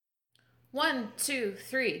1, 2,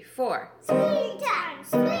 3, 4. Screen time,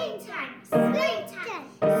 screen time, screen time,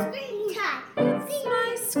 screen time. It's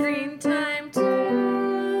my screen time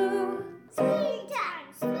too. Screen time,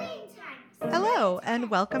 screen time. Hello, and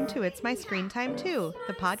welcome to It's My Screen Time Too,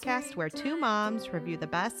 the podcast where two moms review the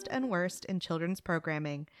best and worst in children's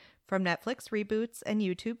programming, from Netflix reboots and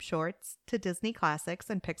YouTube shorts to Disney classics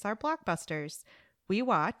and Pixar blockbusters. We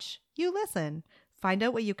watch, you listen. Find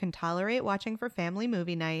out what you can tolerate watching for family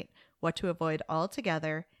movie night, what to avoid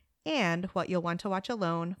altogether, and what you'll want to watch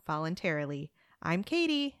alone voluntarily. I'm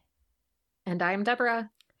Katie. And I'm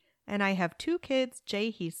Deborah. And I have two kids,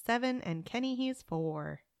 Jay, he's 7, and Kenny, he's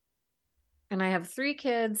 4. And I have 3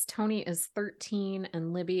 kids. Tony is 13,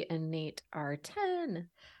 and Libby and Nate are 10.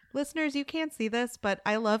 Listeners, you can't see this, but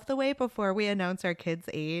I love the way before we announce our kids'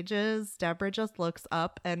 ages, Deborah just looks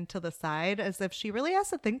up and to the side as if she really has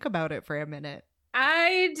to think about it for a minute.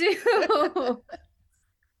 I do.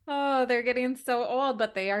 Oh, they're getting so old,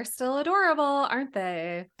 but they are still adorable, aren't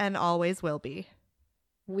they? And always will be.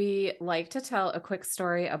 We like to tell a quick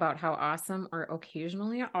story about how awesome or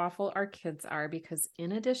occasionally awful our kids are because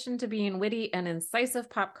in addition to being witty and incisive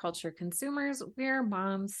pop culture consumers, we're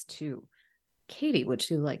moms too. Katie, would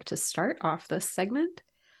you like to start off this segment?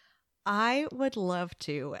 I would love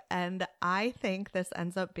to, and I think this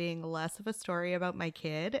ends up being less of a story about my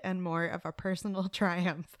kid and more of a personal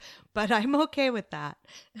triumph, but I'm okay with that.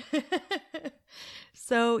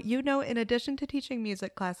 So, in addition to teaching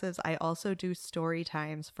music classes, I also do story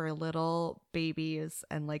times for little babies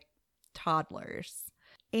and toddlers.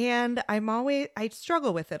 And I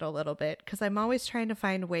struggle with it a little bit because I'm always trying to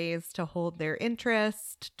find ways to hold their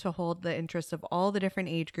interest, to hold the interest of all the different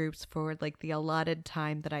age groups for the allotted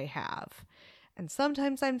time that I have. And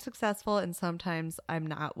sometimes I'm successful and sometimes I'm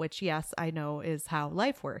not, which yes, I know is how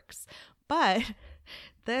life works. But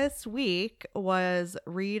this week was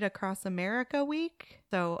Read Across America week.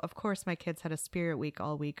 So of course my kids had a spirit week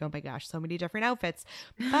all week. Oh my gosh, so many different outfits.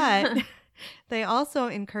 But they also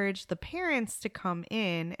encouraged the parents to come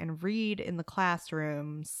in and read in the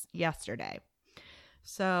classrooms yesterday.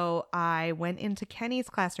 So I went into Kenny's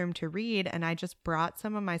classroom to read, and I just brought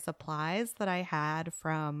some of my supplies that I had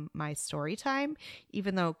from my story time,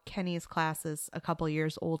 even though Kenny's class is a couple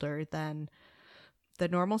years older than the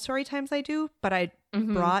normal story times I do. But I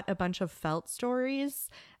brought a bunch of felt stories.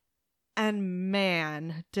 And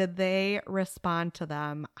man, did they respond to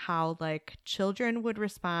them how children would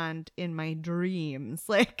respond in my dreams.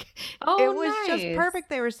 It was just perfect.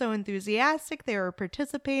 They were so enthusiastic. They were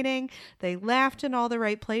participating. They laughed in all the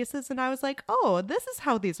right places. And I was like, oh, this is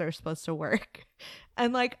how these are supposed to work.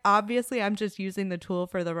 And obviously I'm just using the tool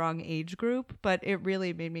for the wrong age group, but it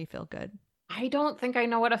really made me feel good. I don't think I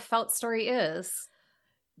know what a felt story is.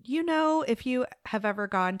 If you have ever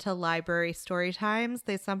gone to library story times,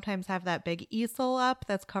 they sometimes have that big easel up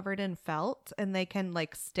that's covered in felt, and they can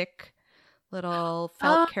stick little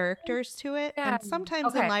felt characters to it. Yeah. And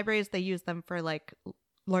sometimes in libraries, they use them for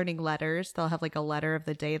learning letters. They'll have a letter of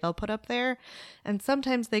the day they'll put up there. And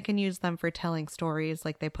sometimes they can use them for telling stories,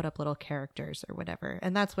 they put up little characters or whatever.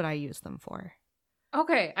 And that's what I use them for.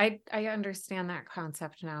 Okay, I understand that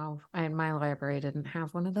concept now. And my library didn't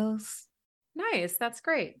have one of those. Nice. That's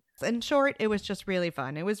great. In short, it was just really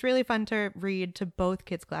fun. It was really fun to read to both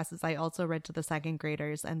kids' classes. I also read to the second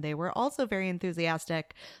graders, and they were also very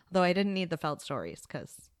enthusiastic, though I didn't need the felt stories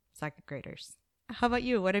because second graders. How about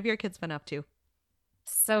you? What have your kids been up to?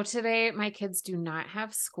 So today, my kids do not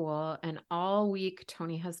have school, and all week,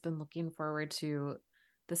 Tony has been looking forward to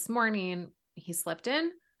this morning. He slept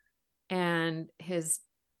in, and his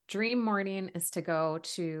dream morning is to go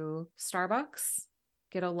to Starbucks,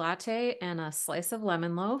 get a latte and a slice of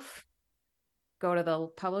lemon loaf, go to the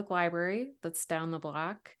public library that's down the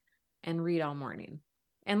block, and read all morning.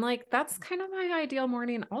 And that's kind of my ideal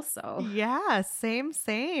morning also. Yeah, same.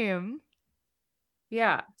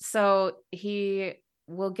 Yeah. So he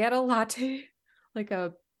will get a latte,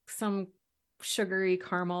 some sugary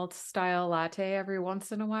caramel style latte every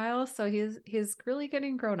once in a while. So he's really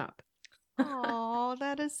getting grown up. Oh,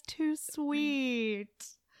 that is too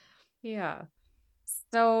sweet. Yeah.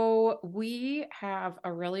 So we have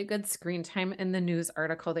a really good screen time in the news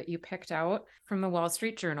article that you picked out from the Wall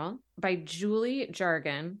Street Journal by Julie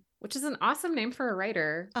Jargon, which is an awesome name for a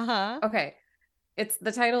writer. Uh-huh. Okay.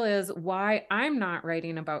 The title is Why I'm Not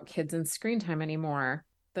Writing About Kids and Screen Time Anymore.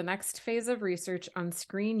 The next phase of research on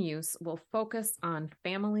screen use will focus on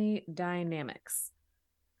family dynamics.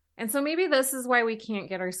 And so maybe this is why we can't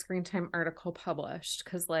get our screen time article published,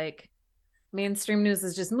 because mainstream news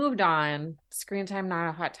has just moved on. Screen time, not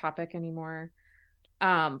a hot topic anymore.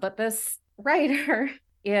 But this writer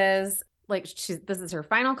is like this is her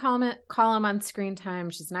final column on screen time.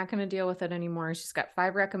 She's not going to deal with it anymore. She's got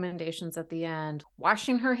 5 recommendations at the end.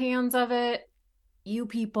 Washing her hands of it. You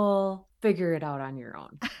people figure it out on your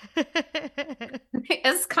own.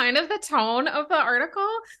 It's kind of the tone of the article,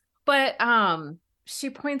 but she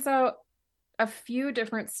points out a few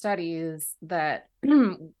different studies that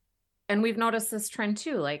and we've noticed this trend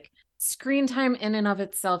too, like screen time in and of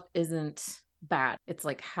itself isn't bad. It's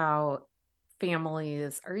like how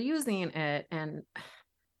families are using it. And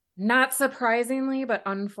not surprisingly, but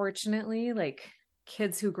unfortunately, like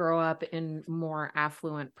kids who grow up in more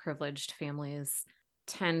affluent, privileged families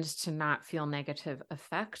tend to not feel negative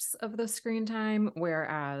effects of the screen time,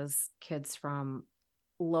 whereas kids from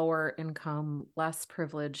lower income, less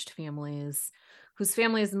privileged families whose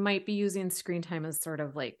families might be using screen time as sort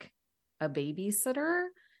of like a babysitter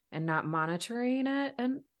and not monitoring it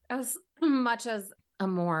and as much as a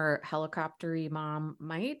more helicopter-y mom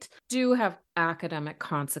might, do have academic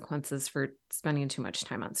consequences for spending too much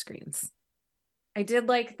time on screens. I did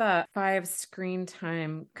like the 5 screen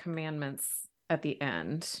time commandments at the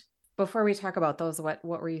end. Before we talk about those, what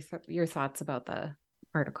were your thoughts about the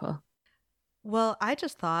article? Well, I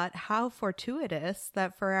just thought how fortuitous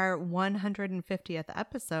that for our 150th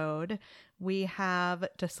episode, we have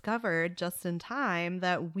discovered just in time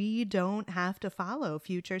that we don't have to follow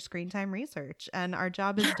future screen time research and our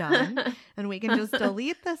job is done and we can just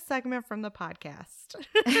delete this segment from the podcast.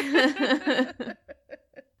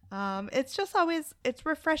 It's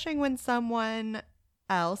refreshing when someone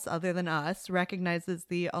else other than us recognizes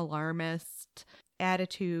the alarmist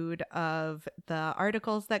attitude of the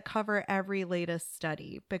articles that cover every latest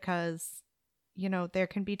study because, you know, there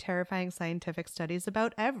can be terrifying scientific studies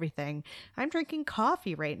about everything. I'm drinking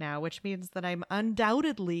coffee right now, which means that I'm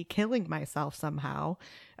undoubtedly killing myself somehow,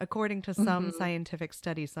 according to some scientific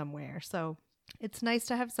study somewhere. So it's nice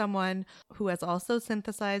to have someone who has also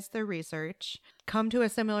synthesized their research come to a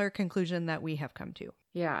similar conclusion that we have come to.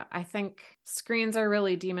 Yeah, I think screens are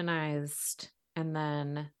really demonized, and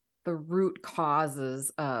then the root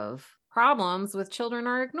causes of problems with children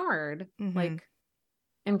are ignored, like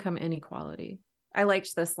income inequality. I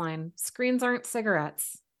liked this line. Screens aren't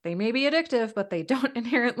cigarettes. They may be addictive, but they don't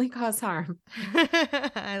inherently cause harm.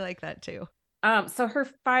 I like that too. So her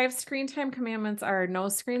 5 screen time commandments are no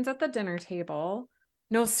screens at the dinner table,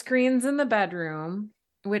 no screens in the bedroom,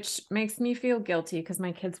 which makes me feel guilty because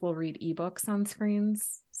my kids will read ebooks on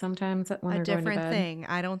screens sometimes when they're going to bed. A different thing.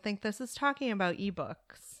 I don't think this is talking about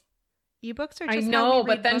ebooks. Ebooks are just I know,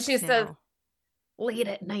 but then she says late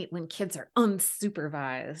at night when kids are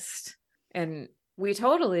unsupervised, and we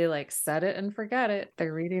totally like set it and forget it.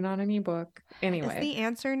 They're reading on an ebook. Anyway, is the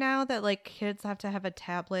answer now that like kids have to have a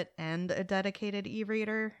tablet and a dedicated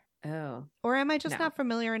e-reader? Oh, or am I just not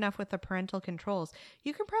familiar enough with the parental controls?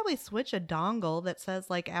 You can probably switch a dongle that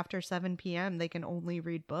says like after 7 p.m. they can only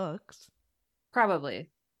read books.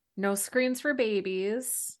 Probably. No screens for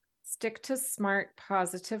babies. Stick to smart,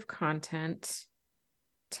 positive content.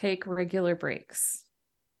 Take regular breaks.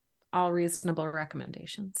 All reasonable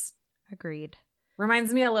recommendations. Agreed.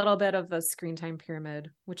 Reminds me a little bit of the screen time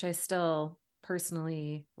pyramid, which I still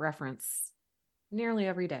personally reference nearly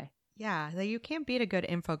every day. Yeah, you can't beat a good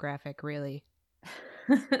infographic, really.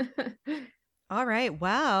 All right,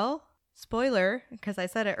 well, spoiler, because I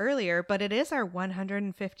said it earlier, but it is our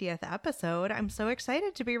 150th episode. I'm so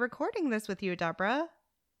excited to be recording this with you, Deborah.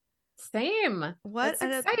 Same. What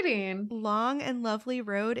an exciting long and lovely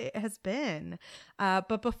road it has been.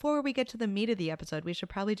 But before we get to the meat of the episode, we should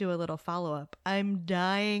probably do a little follow-up. I'm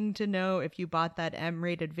dying to know if you bought that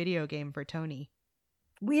M-rated video game for Tony.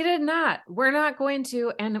 We did not. We're not going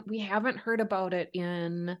to, and we haven't heard about it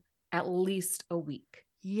in at least a week.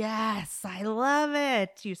 Yes, I love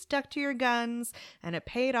it. You stuck to your guns and it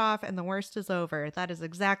paid off and the worst is over. That is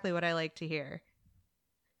exactly what I like to hear.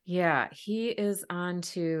 Yeah, he is on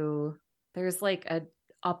to, there's like a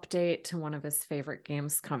update to one of his favorite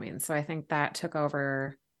games coming. So I think that took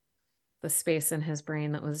over the space in his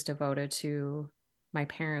brain that was devoted to my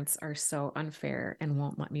parents are so unfair and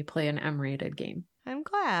won't let me play an M-rated game. I'm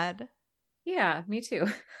glad. Yeah, me too.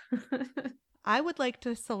 I would like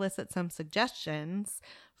to solicit some suggestions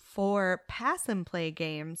for pass and play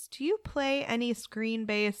games. Do you play any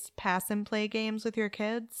screen-based pass and play games with your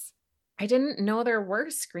kids? I didn't know there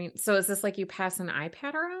were screens. So is this like you pass an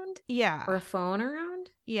iPad around? Yeah. Or a phone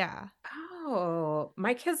around? Yeah. Oh,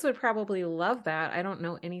 my kids would probably love that. I don't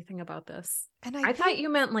know anything about this. And I thought you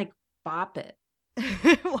meant like bop it.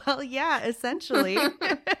 Well, yeah, essentially.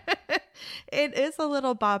 It is a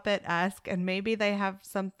little Bop It-esque, and maybe they have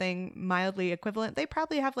something mildly equivalent. They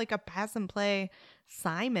probably have like a Pass and Play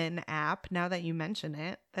Simon app, now that you mention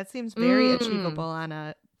it. That seems very achievable on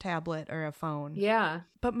a tablet or a phone. Yeah.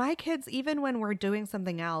 But my kids, even when we're doing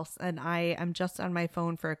something else and I am just on my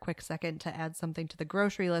phone for a quick second to add something to the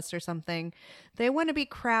grocery list or something, they want to be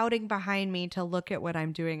crowding behind me to look at what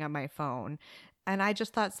I'm doing on my phone. And I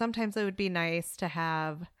just thought sometimes it would be nice to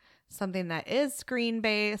have something that is screen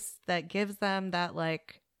based, that gives them that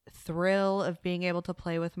like thrill of being able to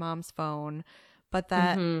play with mom's phone, but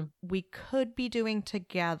that we could be doing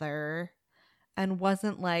together and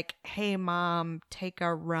wasn't like, hey, mom, take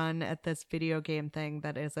a run at this video game thing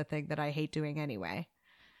that is a thing that I hate doing anyway.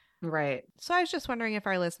 Right. So I was just wondering if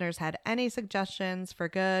our listeners had any suggestions for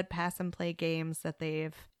good pass and play games that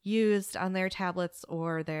they've used on their tablets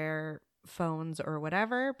or their phones or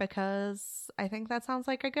whatever, because I think that sounds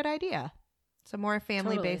like a good idea. So more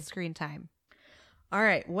family-based screen time. All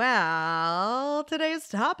right, well, today's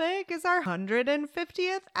topic is our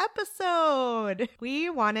 150th episode. We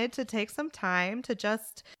wanted to take some time to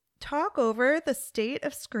just talk over the state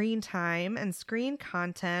of screen time and screen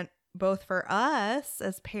content, both for us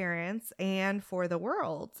as parents and for the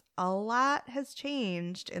world. A lot has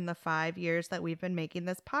changed in the 5 years that we've been making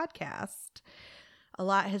this podcast. A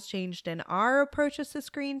lot has changed in our approaches to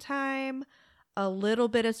screen time. A little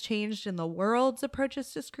bit has changed in the world's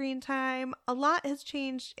approaches to screen time. A lot has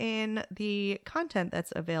changed in the content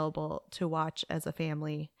that's available to watch as a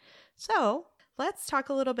family. So let's talk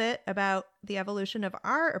a little bit about the evolution of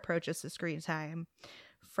our approaches to screen time,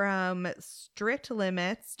 from strict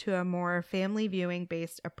limits to a more family viewing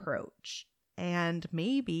based approach, and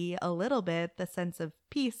maybe a little bit the sense of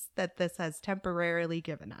peace that this has temporarily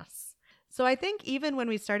given us. So I think even when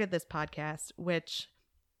we started this podcast, which,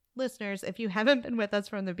 listeners, if you haven't been with us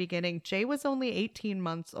from the beginning, Jay was only 18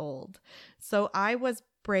 months old. So I was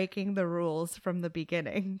breaking the rules from the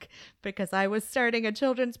beginning because I was starting a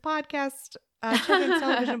children's television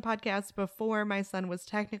podcast before my son was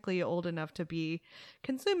technically old enough to be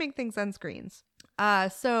consuming things on screens.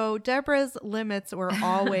 So Deborah's limits were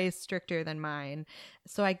always stricter than mine.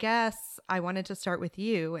 So I guess I wanted to start with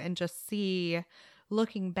you and just see,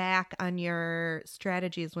 looking back on your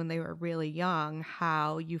strategies when they were really young,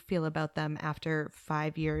 how you feel about them after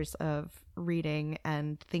 5 years of reading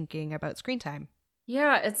and thinking about screen time.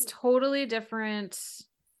 Yeah, it's totally different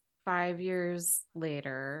 5 years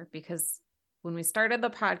later, because when we started the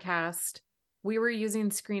podcast, we were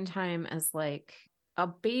using screen time as like a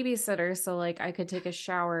babysitter. So like I could take a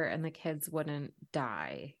shower and the kids wouldn't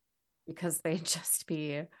die, because they'd just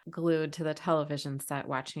be glued to the television set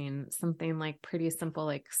watching something like pretty simple,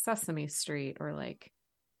 like Sesame Street, or like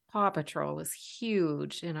Paw Patrol was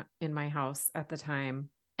huge in my house at the time.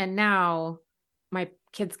 And now my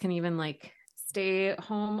kids can even like stay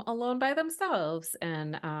home alone by themselves.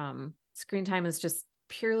 And screen time is just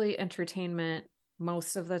purely entertainment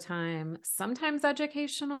most of the time, sometimes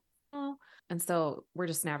educational. And so we're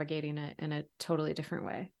just navigating it in a totally different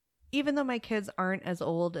way. Even though my kids aren't as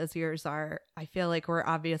old as yours are, I feel like we're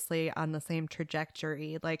obviously on the same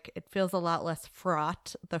trajectory. Like it feels a lot less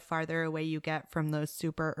fraught the farther away you get from those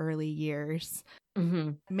super early years.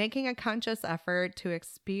 Making a conscious effort to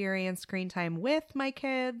experience screen time with my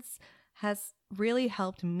kids has really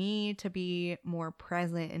helped me to be more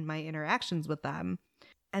present in my interactions with them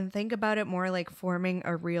and think about it more like forming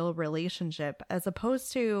a real relationship, as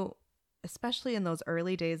opposed to, especially in those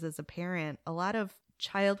early days as a parent, a lot of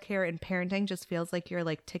childcare and parenting just feels like you're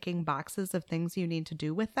like ticking boxes of things you need to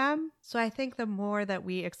do with them. So I think the more that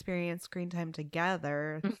we experience screen time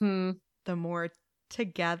together, the more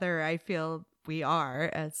together I feel we are,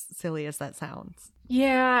 as silly as that sounds.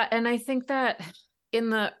 Yeah. And I think that in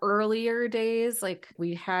the earlier days, like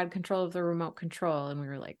we had control of the remote control and we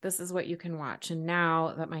were like, this is what you can watch. And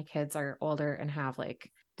now that my kids are older and have like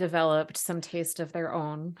developed some taste of their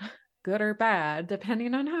own, good or bad,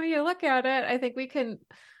 depending on how you look at it, I think we can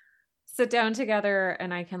sit down together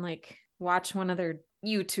and I can like watch one of their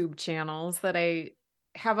YouTube channels that I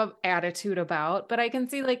have an attitude about, but I can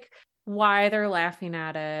see like why they're laughing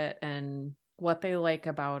at it and what they like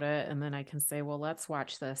about it. And then I can say, well, let's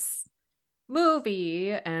watch this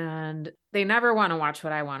movie. And they never want to watch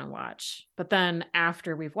what I want to watch. But then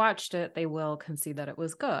after we've watched it, they will concede that it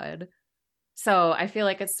was good. So I feel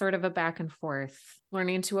like it's sort of a back and forth,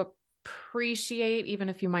 learning to appreciate, even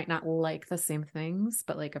if you might not like the same things,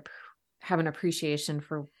 but like have an appreciation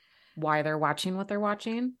for why they're watching what they're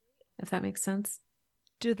watching, if that makes sense.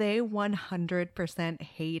 Do they 100%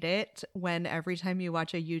 hate it when every time you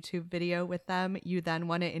watch a YouTube video with them, you then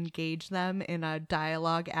want to engage them in a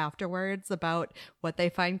dialogue afterwards about what they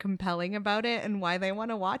find compelling about it and why they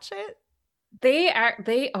want to watch it?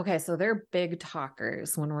 Okay, so they're big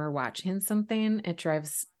talkers when we're watching something. It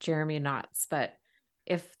drives Jeremy nuts. But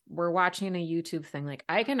if we're watching a YouTube thing, like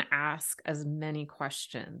I can ask as many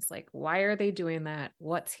questions, like why are they doing that?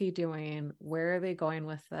 What's he doing? Where are they going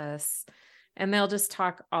with this? And they'll just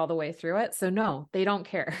talk all the way through it. So no, they don't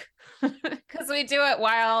care because we do it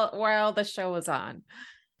while the show is on.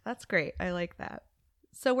 That's great. I like that.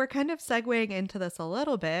 So we're kind of segueing into this a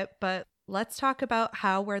little bit, but let's talk about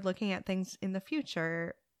how we're looking at things in the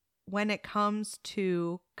future when it comes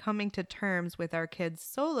to coming to terms with our kids'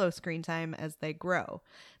 solo screen time as they grow.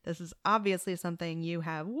 This is obviously something you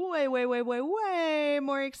have way, way, way, way, way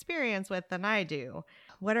more experience with than I do.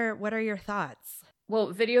 What are your thoughts?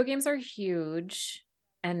 Well, video games are huge,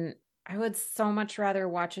 and I would so much rather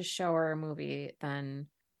watch a show or a movie than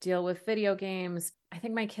deal with video games. I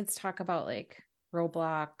think my kids talk about like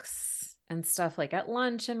Roblox and stuff like at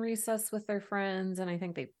lunch and recess with their friends. And I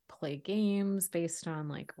think they play games based on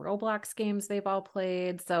like Roblox games they've all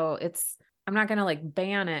played. So I'm not going to like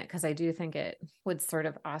ban it because I do think it would sort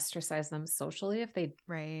of ostracize them socially if they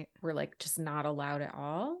were like just not allowed at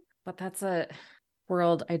all. But that's a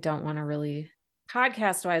world I don't want to really,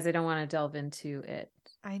 podcast wise, I don't want to delve into it.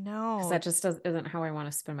 I know. Because that just isn't how I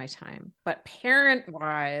want to spend my time. But parent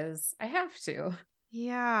wise, I have to.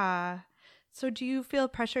 Yeah. So do you feel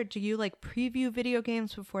pressured? Do you like preview video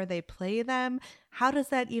games before they play them? How does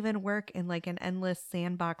that even work in like an endless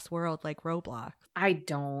sandbox world like Roblox? I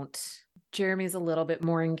don't. Jeremy's a little bit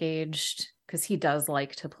more engaged because he does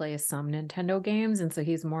like to play some Nintendo games. And so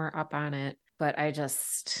he's more up on it. But I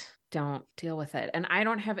just don't deal with it. And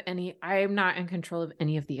I'm not in control of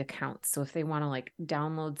any of the accounts. So if they want to like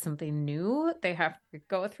download something new, they have to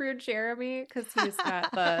go through Jeremy because he's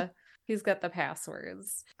got the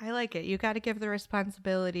passwords. I like it. You got to give the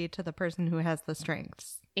responsibility to the person who has the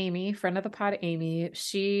strengths. Amy, friend of the pod, Amy,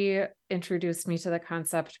 she introduced me to the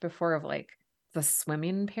concept before of like the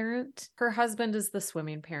swimming parent. Her husband is the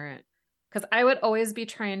swimming parent. Because I would always be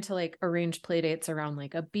trying to like arrange play dates around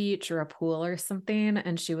like a beach or a pool or something.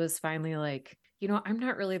 And she was finally like, I'm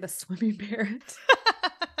not really the swimming parent.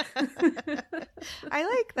 I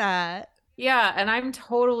like that. Yeah. And I'm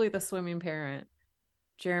totally the swimming parent.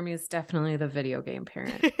 Jeremy is definitely the video game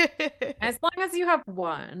parent. As long as you have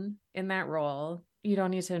one in that role, you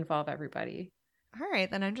don't need to involve everybody. All right.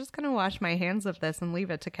 Then I'm just going to wash my hands of this and leave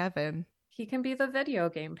it to Kevin. He can be the video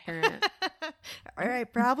game parent. All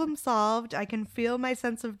right, problem solved. I can feel my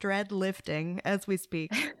sense of dread lifting as we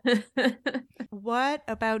speak. What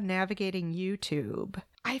about navigating YouTube?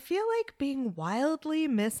 I feel like being wildly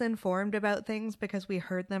misinformed about things because we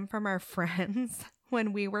heard them from our friends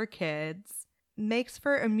when we were kids makes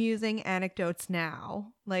for amusing anecdotes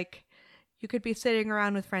now. Like, you could be sitting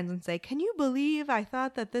around with friends and say, "Can you believe I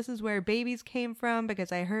thought that this is where babies came from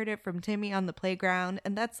because I heard it from Timmy on the playground?"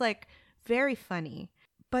 And that's like very funny.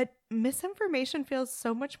 But misinformation feels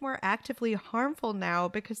so much more actively harmful now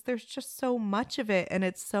because there's just so much of it and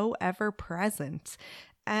it's so ever present.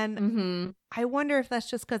 And I wonder if that's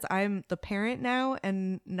just because I'm the parent now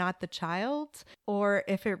and not the child, or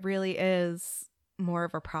if it really is more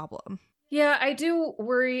of a problem. Yeah, I do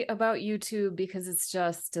worry about YouTube because it's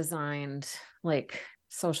just designed like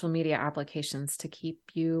social media applications to keep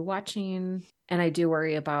you watching. And I do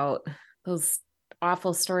worry about those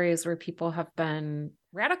awful stories where people have been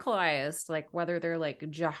radicalized, like whether they're like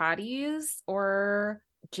jihadis or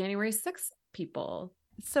January 6th people.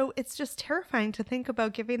 So it's just terrifying to think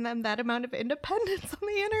about giving them that amount of independence on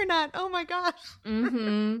the internet. Oh my gosh.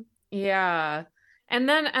 Yeah. And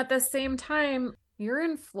then at the same time, you're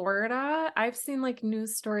in Florida. I've seen like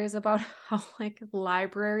news stories about how like school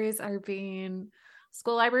libraries are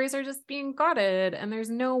just being gutted, and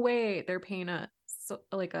there's no way they're paying a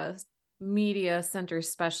media center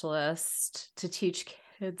specialist to teach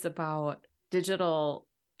kids about digital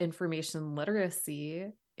information literacy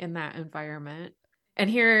in that environment.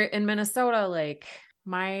 And here in Minnesota, like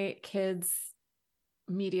my kids'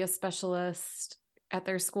 media specialist at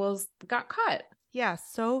their schools got cut. Yeah,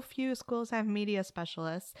 so few schools have media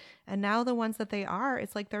specialists. And now the ones that they are,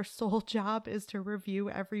 it's like their sole job is to review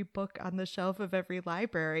every book on the shelf of every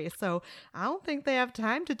library. So I don't think they have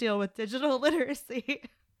time to deal with digital literacy.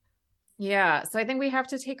 Yeah, so I think we have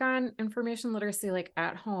to take on information literacy like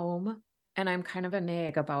at home. And I'm kind of a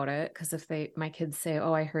nag about it because if my kids say,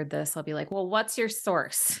 "Oh, I heard this," I'll be like, "Well, what's your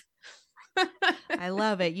source?" I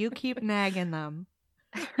love it. You keep nagging them.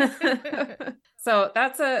 So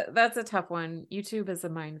that's a tough one. YouTube is a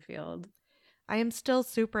minefield. I am still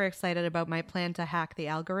super excited about my plan to hack the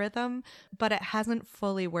algorithm, but it hasn't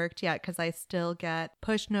fully worked yet because I still get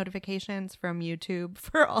push notifications from YouTube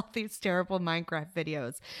for all these terrible Minecraft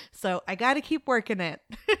videos. So I got to keep working it.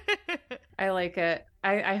 I like it.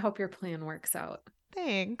 I hope your plan works out.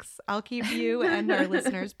 Thanks. I'll keep you and our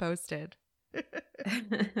listeners posted.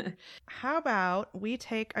 How about we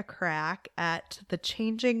take a crack at the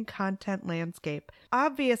changing content landscape?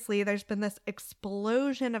 Obviously, there's been this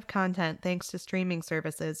explosion of content thanks to streaming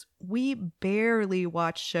services. We barely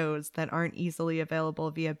watch shows that aren't easily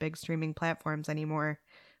available via big streaming platforms anymore,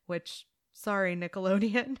 which, sorry,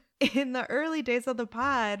 Nickelodeon. In the early days of the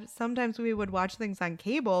pod, sometimes we would watch things on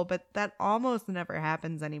cable, but that almost never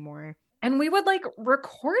happens anymore. And we would like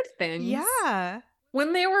record things. Yeah.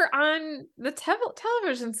 When they were on the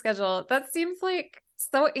television schedule. That seems like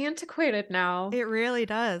so antiquated now. It really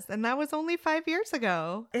does. And that was only 5 years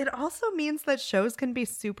ago. It also means that shows can be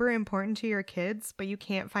super important to your kids, but you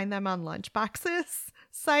can't find them on lunchboxes.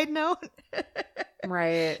 Side note.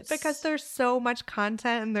 Right. Because there's so much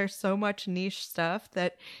content and there's so much niche stuff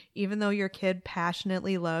that even though your kid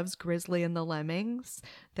passionately loves Grizzly and the Lemmings,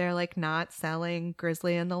 they're like not selling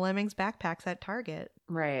Grizzly and the Lemmings backpacks at Target.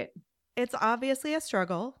 Right. It's obviously a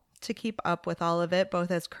struggle to keep up with all of it,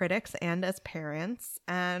 both as critics and as parents.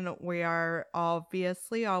 And we are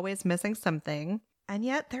obviously always missing something. And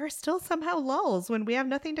yet there are still somehow lulls when we have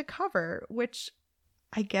nothing to cover, which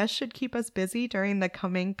I guess should keep us busy during the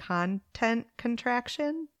coming content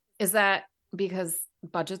contraction. Is that because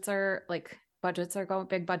big budgets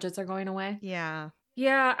are going away? Yeah.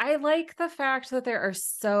 Yeah, I like the fact that there are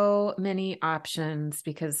so many options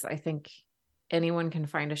because I think anyone can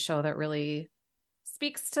find a show that really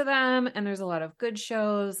speaks to them, and there's a lot of good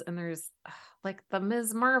shows, and there's like the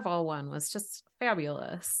Ms. Marvel one was just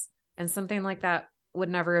fabulous, and something like that would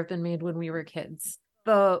never have been made when we were kids.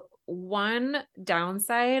 The one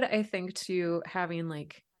downside I think to having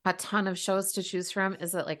like a ton of shows to choose from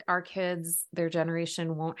is that like our kids, their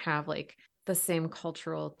generation won't have like the same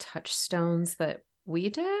cultural touchstones that we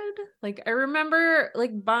did. Like I remember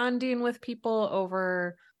like bonding with people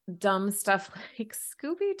over dumb stuff like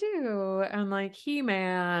Scooby-Doo and like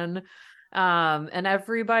He-Man, and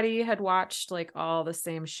everybody had watched like all the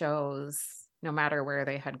same shows no matter where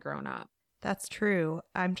they had grown up. That's true.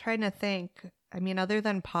 I'm trying to think. I mean, other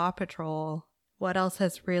than Paw Patrol, what else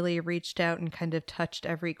has really reached out and kind of touched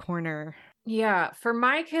every corner? Yeah, for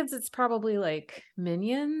my kids it's probably like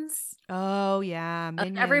Minions. Oh yeah,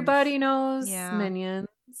 Minions. Everybody knows Minions.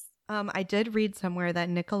 I did read somewhere that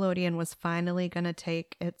Nickelodeon was finally going to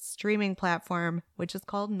take its streaming platform, which is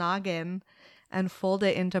called Noggin, and fold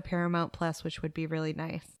it into Paramount Plus, which would be really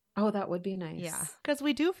nice. Oh, that would be nice. Yeah, because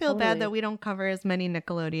we do feel bad that we don't cover as many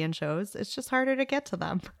Nickelodeon shows. It's just harder to get to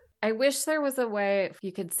them. I wish there was a way if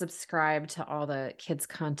you could subscribe to all the kids'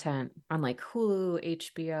 content on like Hulu,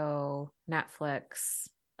 HBO, Netflix.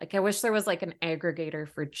 Like I wish there was like an aggregator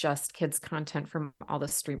for just kids content from all the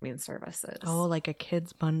streaming services. Oh, like a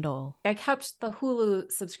kids bundle. I kept the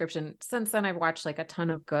Hulu subscription. Since then I've watched like a ton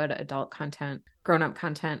of good adult content, grown-up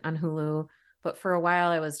content on Hulu. But for a while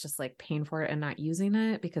I was just like paying for it and not using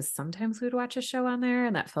it because sometimes we'd watch a show on there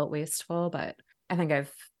and that felt wasteful. But I think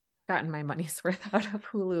I've gotten my money's worth out of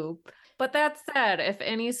Hulu. But that said, if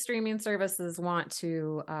any streaming services want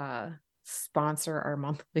to sponsor our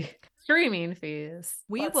monthly streaming fees,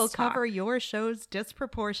 we will cover your shows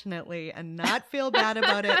disproportionately and not feel bad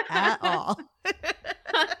about it at all.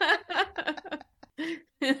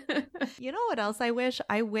 You know what else I wish?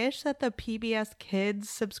 I wish that the PBS Kids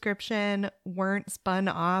subscription weren't spun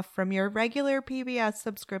off from your regular PBS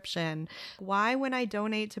subscription. Why, when I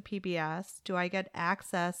donate to PBS, do I get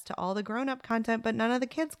access to all the grown-up content but none of the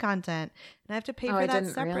kids content? And I have to pay for that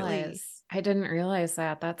separately. I didn't realize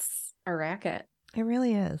that. That's a racket. It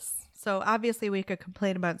really is. So obviously we could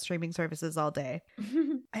complain about streaming services all day.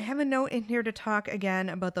 I have a note in here to talk again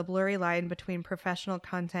about the blurry line between professional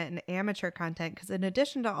content and amateur content, because in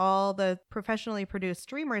addition to all the professionally produced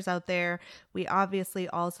streamers out there, we obviously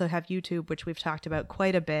also have YouTube, which we've talked about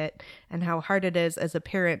quite a bit, and how hard it is as a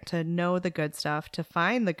parent to know the good stuff, to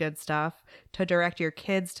find the good stuff, to direct your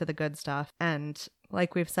kids to the good stuff. And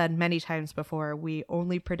like we've said many times before, we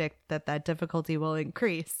only predict that that difficulty will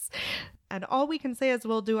increase. And all we can say is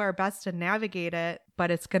we'll do our best to navigate it,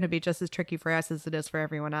 but it's going to be just as tricky for us as it is for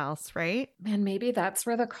everyone else, right? Man, maybe that's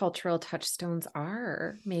where the cultural touchstones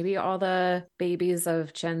are. Maybe all the babies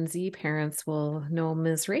of Gen Z parents will know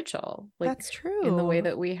Ms. Rachel. Like, that's true. In the way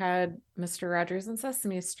that we had Mr. Rogers and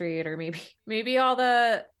Sesame Street, or maybe all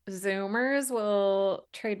the Zoomers will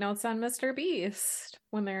trade notes on Mr. Beast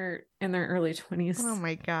when they're in their early 20s. Oh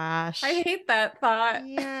my gosh. I hate that thought.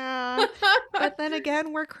 Yeah. But then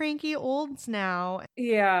again, we're cranky olds now.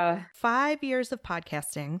 Yeah. 5 years of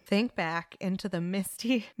podcasting. Think back into the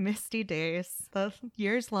misty days, the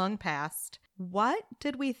years long past. What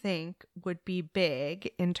did we think would be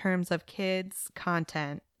big in terms of kids'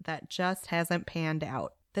 content that just hasn't panned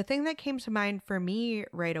out? The thing that came to mind for me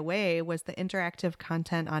right away was the interactive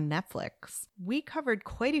content on Netflix. We covered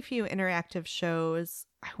quite a few interactive shows,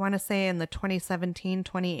 I want to say in the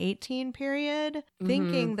 2017-2018 period,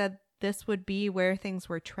 thinking that this would be where things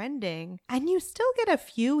were trending. And you still get a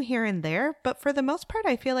few here and there, but for the most part,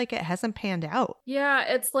 I feel like it hasn't panned out. Yeah,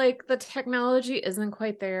 it's like the technology isn't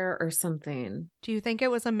quite there or something. Do you think it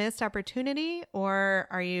was a missed opportunity, or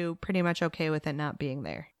are you pretty much okay with it not being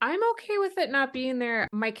there? I'm okay with it not being there.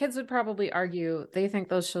 My kids would probably argue they think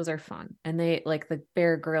those shows are fun and they like the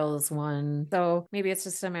Bear Grylls one. So maybe it's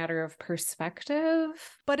just a matter of perspective.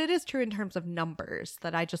 But it is true in terms of numbers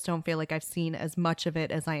that I just don't feel like I've seen as much of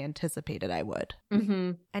it as I anticipated I would.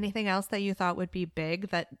 Mm-hmm. Anything else that you thought would be big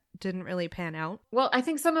that didn't really pan out? Well, I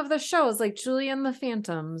think some of the shows like Julie and the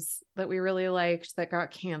Phantoms that we really liked that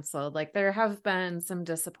got canceled, like there have been some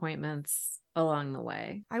disappointments along the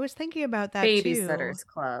way. I was thinking about that Babysitter's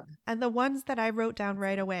Club. And the ones that I wrote down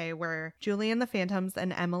right away were Julie and the Phantoms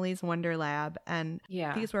and Emily's Wonder Lab. And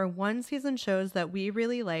these were one-season shows that we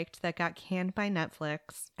really liked that got canned by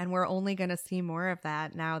Netflix. And we're only going to see more of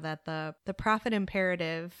that now that the profit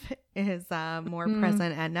imperative is more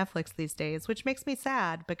present at Netflix these days, which makes me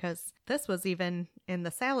sad because this was even in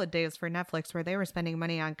the salad days for Netflix where they were spending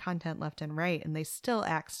money on content left and right, and they still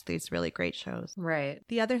axed these really great shows. Right.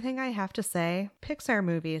 The other thing I have to say, Pixar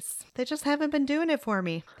movies, they just haven't been doing it for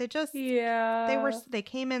me. They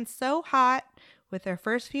came in so hot with their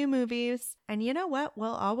first few movies, and you know what?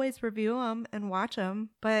 We'll always review them and watch them,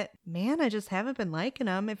 but man, I just haven't been liking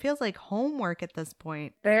them. It feels like homework at this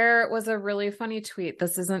point. There was a really funny tweet.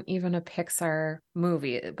 This isn't even a Pixar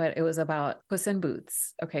movie, but it was about Puss in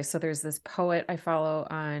Boots. Okay, so there's this poet I follow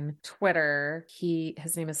on Twitter.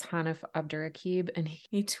 His name is Hanif Abdurraqib, and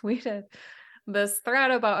he tweeted this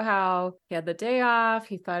thread about how he had the day off.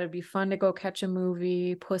 He thought it'd be fun to go catch a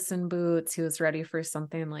movie, Puss in Boots. He was ready for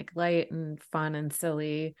something like light and fun and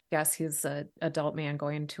silly. Yes, he's an adult man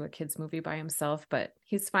going to a kid's movie by himself, but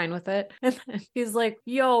he's fine with it. And then he's like,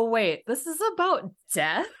 yo, wait, this is about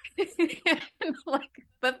death? And like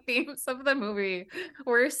the themes of the movie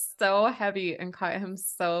were so heavy and caught him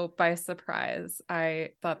so by surprise. I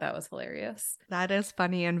thought that was hilarious. That is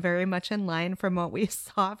funny and very much in line from what we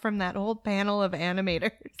saw from that whole panel of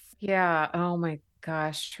animators. Yeah. Oh my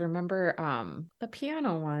gosh. Remember the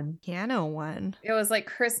piano one? It was like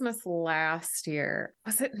Christmas last year.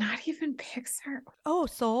 Was it not even Pixar? Oh,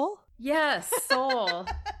 Soul? Yes, Soul.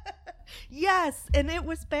 Yes, and it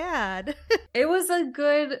was bad. It was a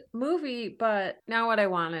good movie, but not what I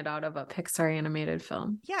wanted out of a Pixar animated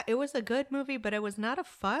film. Yeah, it was a good movie, but it was not a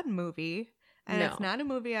fun movie. And it's not a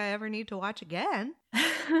movie I ever need to watch again.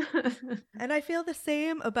 And I feel the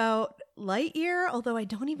same about Lightyear, although I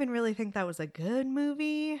don't even really think that was a good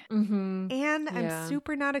movie. Mm-hmm. And I'm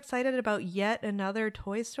super not excited about yet another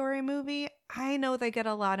Toy Story movie. I know they get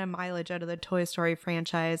a lot of mileage out of the Toy Story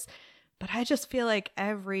franchise, but I just feel like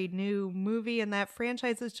every new movie in that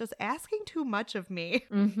franchise is just asking too much of me.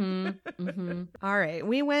 Mm-hmm. Mm-hmm. All right,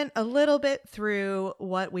 we went a little bit through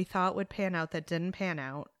what we thought would pan out that didn't pan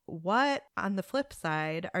out. What, on the flip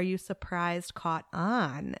side, are you surprised caught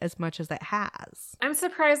on as much as it has? I'm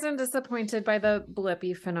surprised and disappointed by the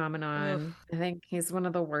Blippi phenomenon. Ugh. I think he's one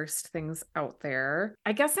of the worst things out there.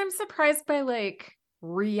 I guess I'm surprised by like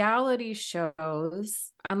reality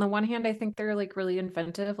shows. On the one hand, I think they're like really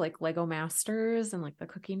inventive, like Lego Masters and like the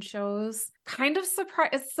cooking shows. Kind of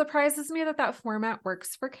it surprises me that format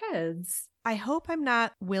works for kids. I hope I'm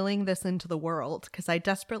not willing this into the world because I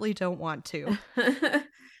desperately don't want to.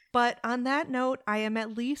 But on that note, I am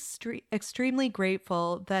at least extremely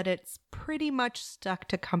grateful that it's pretty much stuck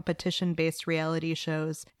to competition-based reality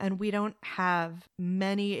shows, and we don't have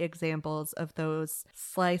many examples of those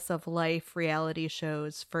slice-of-life reality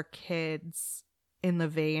shows for kids in the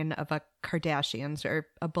vein of a Kardashians or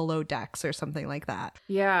a Below Decks or something like that.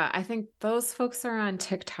 Yeah, I think those folks are on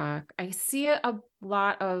TikTok. I see a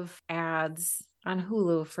lot of ads on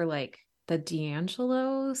Hulu for like the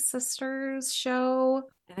D'Angelo sisters show.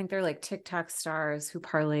 I think they're like TikTok stars who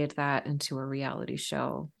parlayed that into a reality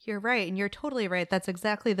show. You're right. And you're totally right. That's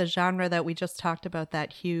exactly the genre that we just talked about,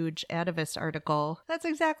 that huge Atavist article. That's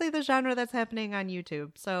exactly the genre that's happening on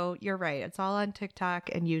YouTube. So you're right. It's all on TikTok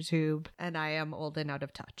and YouTube. And I am old and out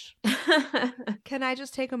of touch. Can I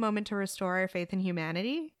just take a moment to restore our faith in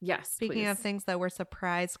humanity? Yes. Speaking please. of things that we're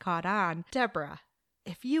surprised caught on, Deborah,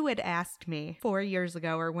 if you had asked me 4 years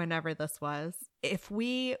ago or whenever this was, if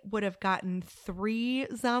we would have gotten 3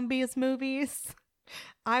 zombies movies,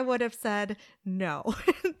 I would have said no.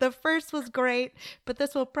 The first was great, but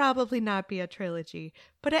this will probably not be a trilogy.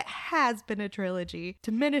 But it has been a trilogy.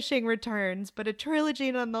 Diminishing returns, but a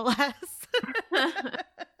trilogy nonetheless.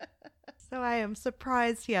 So I am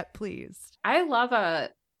surprised yet pleased. I love a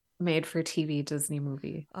made-for-TV Disney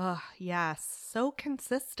movie. Oh, yes. So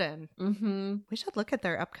consistent. Mm-hmm. We should look at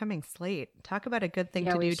their upcoming slate. Talk about a good thing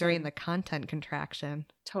Yeah, to we do during should. the content contraction.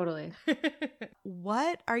 Totally.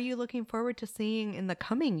 What are you looking forward to seeing in the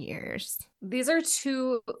coming years? These are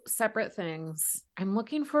 2 separate things. I'm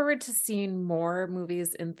looking forward to seeing more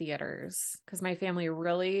movies in theaters because my family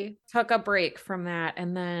really took a break from that.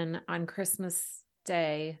 And then on Christmas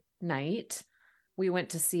Day night, we went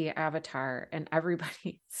to see Avatar and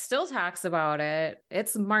everybody still talks about it.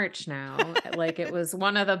 It's March now. Like it was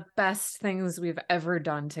one of the best things we've ever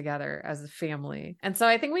done together as a family. And so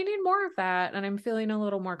I think we need more of that. And I'm feeling a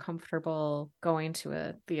little more comfortable going to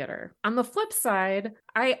a theater. On the flip side,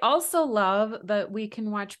 I also love that we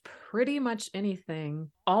can watch pretty much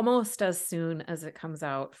anything almost as soon as it comes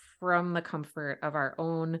out from the comfort of our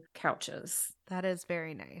own couches. That is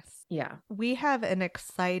very nice. Yeah. We have an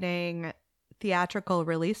exciting theatrical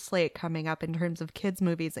release slate coming up in terms of kids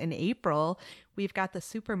movies in April. We've got the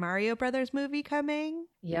Super Mario Brothers movie coming.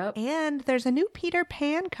 Yep. And there's a new Peter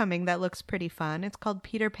Pan coming that looks pretty fun. It's called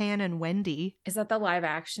Peter Pan and Wendy. Is that the live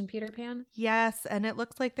action Peter Pan? Yes, and it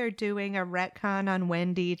looks like they're doing a retcon on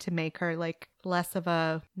Wendy to make her like less of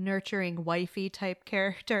a nurturing wifey type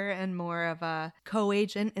character and more of a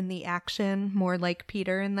co-agent in the action, more like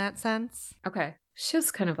Peter in that sense. Okay. She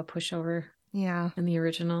was kind of a pushover Yeah. in the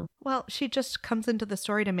original. Well, she just comes into the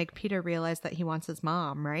story to make Peter realize that he wants his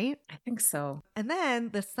mom, right? I think so. And then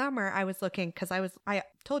this summer I was looking, because I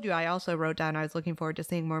told you I also wrote down I was looking forward to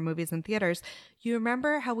seeing more movies in theaters. You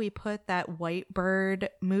remember how we put that White Bird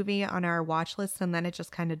movie on our watch list and then it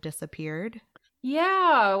just kind of disappeared?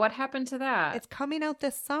 Yeah. What happened to that? It's coming out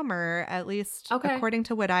this summer, at least Okay. according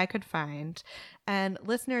to what I could find. And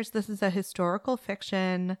listeners, this is a historical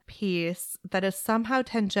fiction piece that is somehow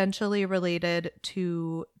tangentially related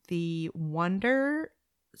to the Wonder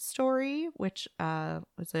story, which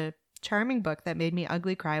was a charming book that made me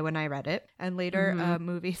ugly cry when I read it, and later a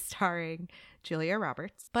movie starring Julia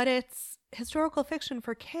Roberts. But it's historical fiction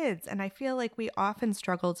for kids, and I feel like we often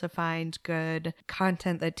struggle to find good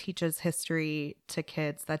content that teaches history to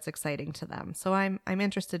kids that's exciting to them. So I'm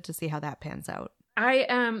interested to see how that pans out. I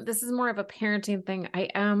am, this is more of a parenting thing. I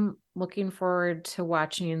am looking forward to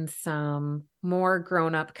watching some more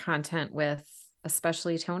grown-up content with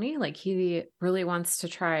especially Tony. Like he really wants to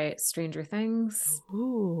try Stranger Things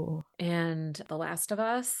Ooh. and The Last of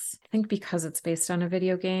Us, I think because it's based on a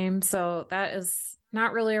video game. So that is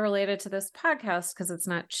not really related to this podcast because it's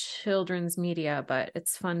not children's media, but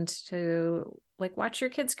it's fun to like watch your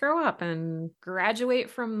kids grow up and graduate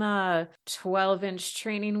from the 12-inch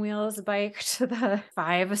training wheels bike to the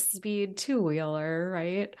 5-speed 2-wheeler,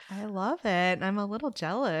 right? I love it. I'm a little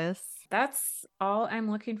jealous. That's all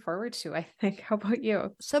I'm looking forward to, I think. How about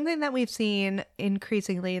you? Something that we've seen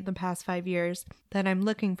increasingly in the past 5 years that I'm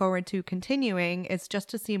looking forward to continuing is just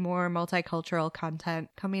to see more multicultural content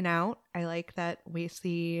coming out. I like that we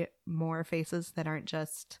see more faces that aren't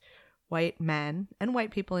just white men and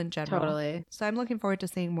white people in general. Totally. So I'm looking forward to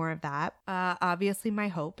seeing more of that. Obviously, my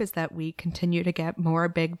hope is that we continue to get more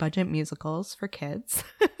big budget musicals for kids.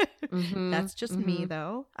 That's just me,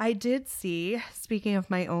 though. I did see, speaking of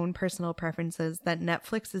my own personal preferences, that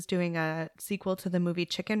Netflix is doing a sequel to the movie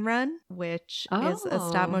Chicken Run, which is a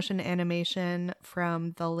stop motion animation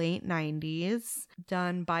from the late 90s,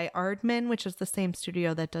 done by Aardman, which is the same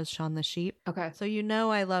studio that does Shaun the Sheep. Okay. So you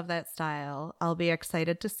know I love that style. I'll be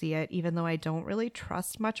excited to see it, even though I don't really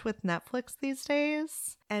trust much with Netflix these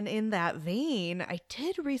days. And in that vein, I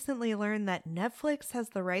did recently learn that Netflix has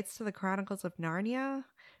the rights to the Chronicles of Narnia,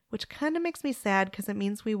 which kind of makes me sad because it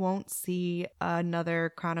means we won't see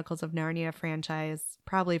another Chronicles of Narnia franchise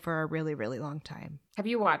probably for a really, really long time. Have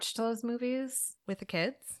you watched those movies? With the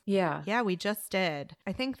kids? Yeah. Yeah, we just did.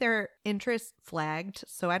 I think their interest flagged,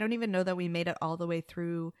 so I don't even know that we made it all the way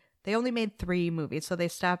through. They only made 3 movies, so they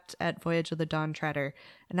stopped at Voyage of the Dawn Treader,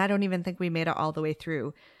 and I don't even think we made it all the way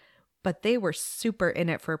through. but they were super in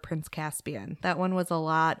it for Prince Caspian. That one was a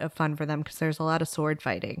lot of fun for them because there's a lot of sword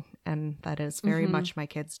fighting, and that is very much my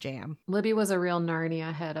kids' jam. Libby was a real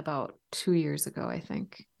Narnia head about 2 years ago, I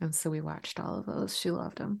think. And so we watched all of those. She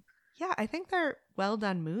loved them. Yeah, I think they're well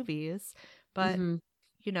done movies, but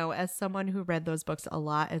you know, as someone who read those books a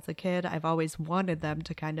lot as a kid, I've always wanted them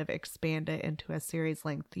to kind of expand it into a series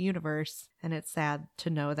length universe. And it's sad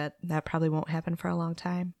to know that that probably won't happen for a long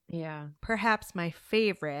time. Yeah. Perhaps my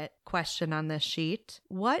favorite question on this sheet: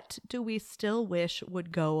 what do we still wish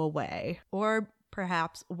would go away? Or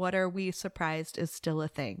perhaps, what are we surprised is still a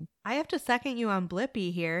thing? I have to second you on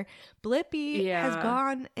Blippi here. Blippi has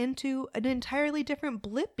gone into an entirely different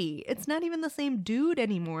Blippi. It's not even the same dude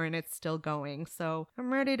anymore, and it's still going. So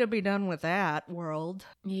I'm ready to be done with that world.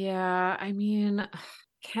 Yeah. I mean,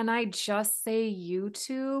 can I just say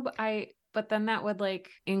YouTube? But then that would like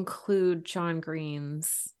include John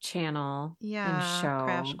Green's channel and show.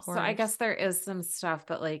 Crash Course. So I guess there is some stuff,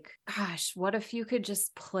 but like, gosh, what if you could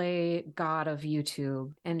just play God of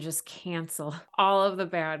YouTube and just cancel all of the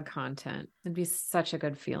bad content? It'd be such a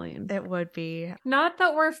good feeling. It would be. Not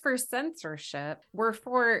that we're for censorship, we're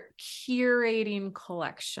for curating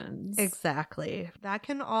collections. Exactly. That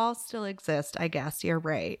can all still exist, I guess. You're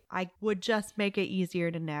right. I would just make it easier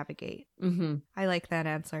to navigate. I like that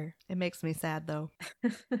answer. It makes me sad, though.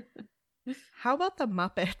 How about the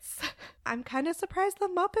Muppets? I'm kind of surprised the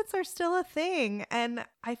Muppets are still a thing. And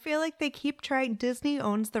I feel like they keep trying. Disney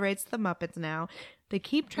owns the rights to the Muppets now. They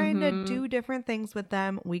keep trying to do different things with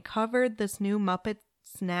them. We covered this new Muppets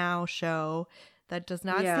Now show that does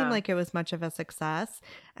not seem like it was much of a success.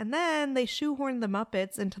 And then they shoehorned the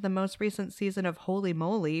Muppets into the most recent season of Holy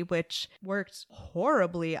Moly, which worked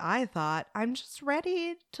horribly, I thought. I'm just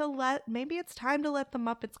ready to maybe it's time to let the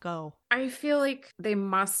Muppets go. I feel like they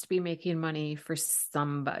must be making money for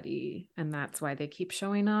somebody, and that's why they keep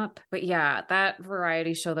showing up. But yeah, that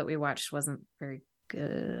variety show that we watched wasn't very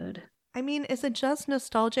good. I mean, is it just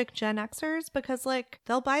nostalgic Gen Xers? Because, like,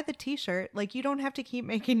 they'll buy the t-shirt. Like, you don't have to keep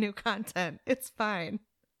making new content. It's fine.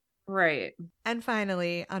 Right. And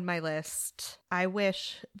finally, on my list, I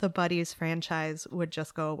wish the Buddies franchise would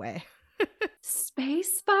just go away.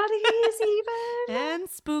 Space Buddies even? And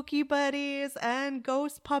Spooky Buddies and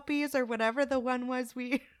Ghost Puppies, or whatever the one was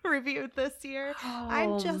we reviewed this year.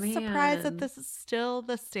 I'm just surprised that this is still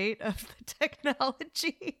the state of the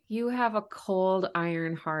technology. You have a cold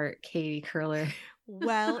iron heart, Katie Curler.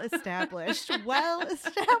 Well established. Well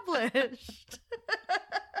established.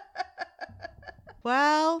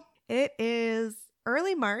 Well, it is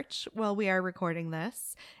early March while we are recording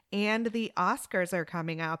this, and the Oscars are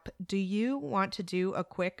coming up. Do you want to do a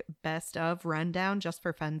quick best of rundown just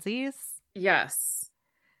for funsies? Yes.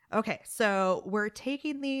 Okay, so we're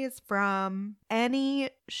taking these from any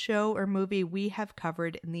show or movie we have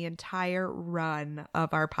covered in the entire run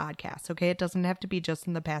of our podcast, okay? It doesn't have to be just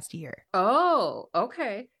in the past year. Oh,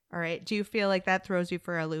 okay. All right, do you feel like that throws you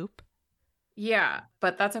for a loop? Yeah,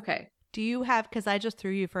 but that's okay. Do you have, because I just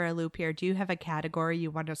threw you for a loop here, do you have a category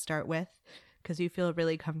you want to start with? Because you feel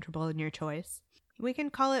really comfortable in your choice. We can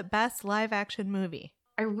call it Best Live Action Movie.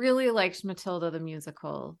 I really liked Matilda the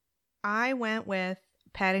musical. I went with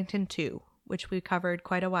Paddington 2, which we covered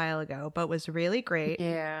quite a while ago, but was really great.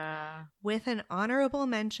 Yeah. With an honorable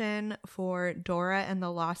mention for Dora and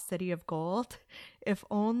the Lost City of Gold, if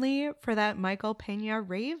only for that Michael Pena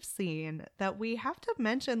rave scene that we have to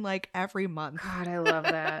mention like every month. God, I love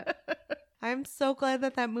that. I'm so glad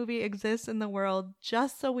that that movie exists in the world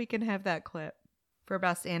just so we can have that clip. For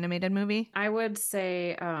Best Animated Movie, I would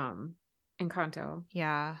say Encanto.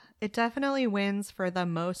 Yeah, it definitely wins for the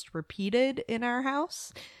most repeated in our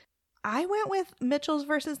house. I went with Mitchell's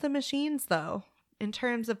versus the Machines, though, in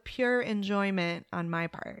terms of pure enjoyment on my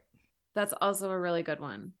part. That's also a really good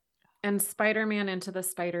one. And Spider-Man Into the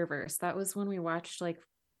Spider-Verse. That was when we watched like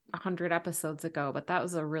 100 episodes ago, but that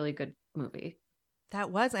was a really good movie. That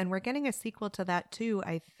was, and we're getting a sequel to that too,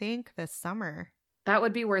 I think this summer. That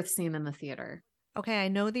would be worth seeing in the theater. Okay, I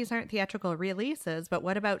know these aren't theatrical releases, but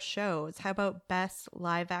what about shows? How about Best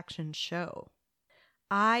Live Action Show?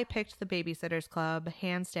 I picked The Babysitter's Club,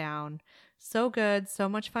 hands down. So good, so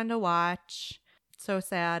much fun to watch. So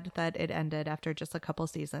sad that it ended after just a couple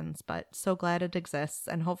seasons, but so glad it exists,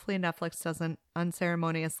 and hopefully Netflix doesn't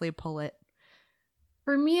unceremoniously pull it.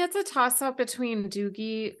 For me, it's a toss-up between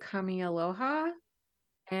Doogie Kamialoha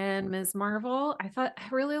and Ms. Marvel. I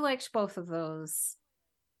really liked both of those.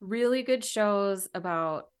 Really good shows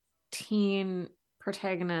about teen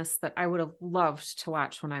protagonists that I would have loved to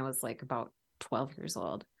watch when I was like about 12 years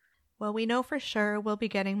old. Well, we know for sure we'll be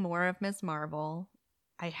getting more of Ms. Marvel.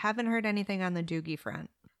 I haven't heard anything on the Doogie front.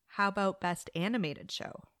 How about Best Animated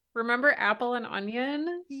Show? Remember Apple and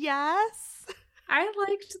Onion? Yes. I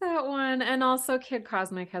liked that one. And also Kid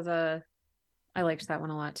Cosmic I liked that one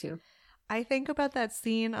a lot too. I think about that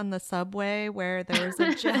scene on the subway where there was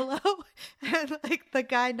a Jello and like the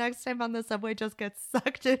guy next to him on the subway just gets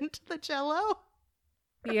sucked into the Jello.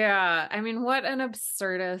 Yeah. I mean, what an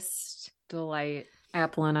absurdist delight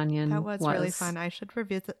Apple and Onion That was really fun. I should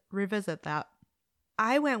revisit that.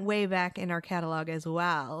 I went way back in our catalog as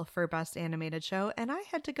well for Best Animated Show, and I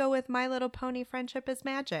had to go with My Little Pony Friendship is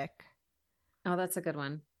Magic. Oh, that's a good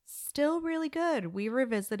one. Still really good. We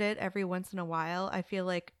revisit it every once in a while. I feel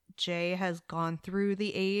like Jay has gone through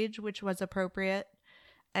the age which was appropriate,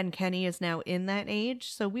 and Kenny is now in that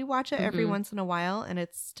age. So we watch it every once in a while, and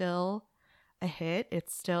it's still a hit.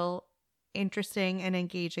 It's still interesting and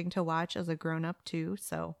engaging to watch as a grown-up too.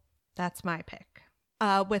 So that's my pick.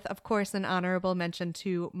 With, of course, an honorable mention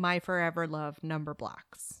to My Forever Love, Number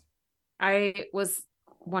Blocks. I was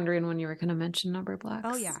wondering when you were going to mention Number Blocks.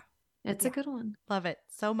 Oh, yeah. It's a good one. Love it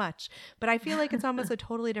so much. But I feel like it's almost a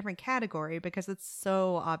totally different category because it's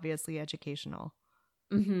so obviously educational.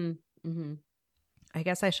 Mm-hmm. Mm-hmm. I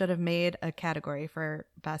guess I should have made a category for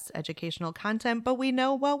best educational content, but we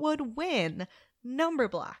know what would win. Number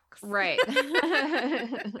Blocks. Right.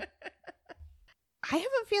 I have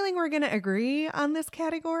a feeling we're going to agree on this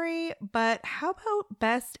category, but how about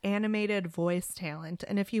best animated voice talent?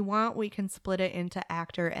 And if you want, we can split it into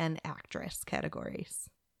actor and actress categories.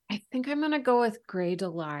 I think I'm going to go with Grey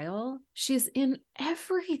DeLisle. She's in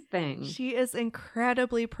everything. She is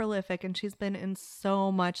incredibly prolific, and she's been in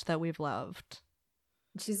so much that we've loved.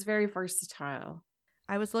 She's very versatile.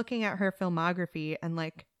 I was looking at her filmography, and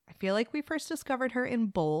I feel like we first discovered her in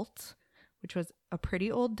Bolt, which was a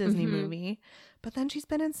pretty old Disney movie. But then she's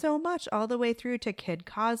been in so much, all the way through to Kid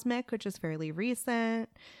Cosmic, which is fairly recent.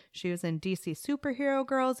 She was in DC Superhero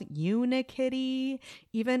Girls, Unikitty,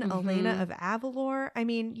 even Elena of Avalor. I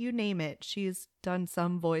mean, you name it. She's done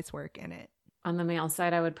some voice work in it. On the male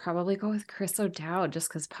side, I would probably go with Chris O'Dowd just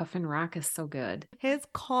because Puffin Rock is so good. His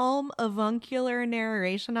calm, avuncular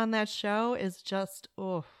narration on that show is just,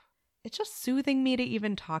 it's just soothing me to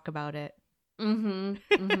even talk about it.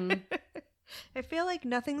 I feel like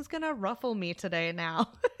nothing's going to ruffle me today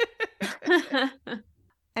now.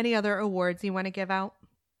 Any other awards you want to give out?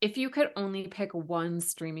 If you could only pick one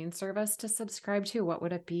streaming service to subscribe to, what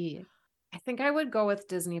would it be? I think I would go with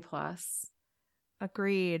Disney Plus.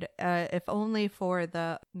 Agreed. If only for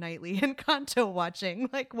the nightly Encanto watching.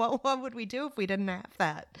 What would we do if we didn't have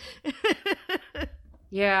that?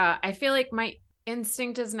 Yeah, I feel like my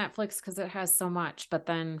instinct is Netflix because it has so much, but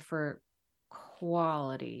then for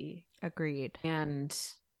quality. Agreed. And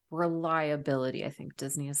reliability, I think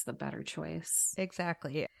Disney is the better choice.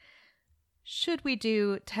 Exactly. Should we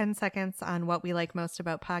do 10 seconds on what we like most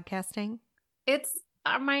about podcasting? It's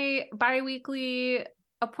my bi-weekly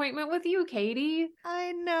appointment with you, Katie.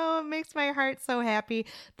 I know. It makes my heart so happy.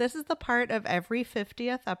 This is the part of every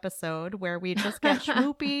 50th episode where we just get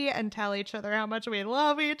schmoopy and tell each other how much we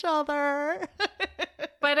love each other.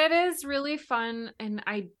 But it is really fun. And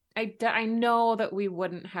I know that we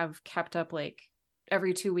wouldn't have kept up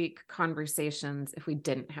every 2-week conversations if we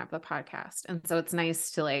didn't have the podcast. And so it's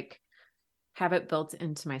nice to have it built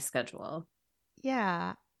into my schedule.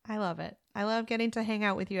 Yeah, I love it. I love getting to hang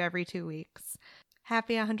out with you every 2 weeks.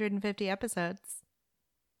 Happy 150 episodes.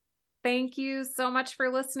 Thank you so much for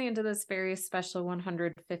listening to this very special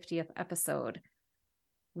 150th episode.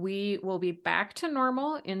 We will be back to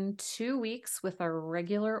normal in 2 weeks with our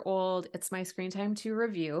regular old It's My Screen Time 2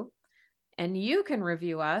 review. And you can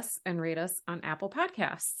review us and rate us on Apple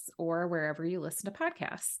Podcasts or wherever you listen to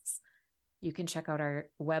podcasts. You can check out our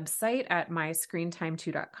website at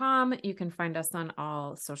myscreentime2.com. You can find us on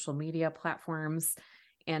all social media platforms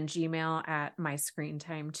and Gmail at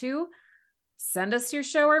myscreentime2. Send us your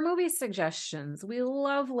show or movie suggestions. We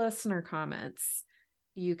love listener comments.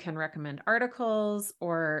 You can recommend articles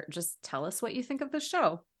or just tell us what you think of the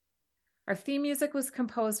show. Our theme music was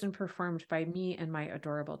composed and performed by me and my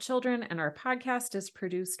adorable children, and our podcast is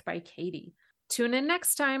produced by Katie. Tune in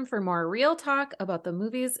next time for more real talk about the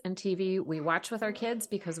movies and TV we watch with our kids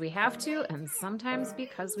because we have to and sometimes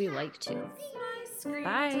because we like to.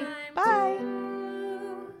 Bye. Bye.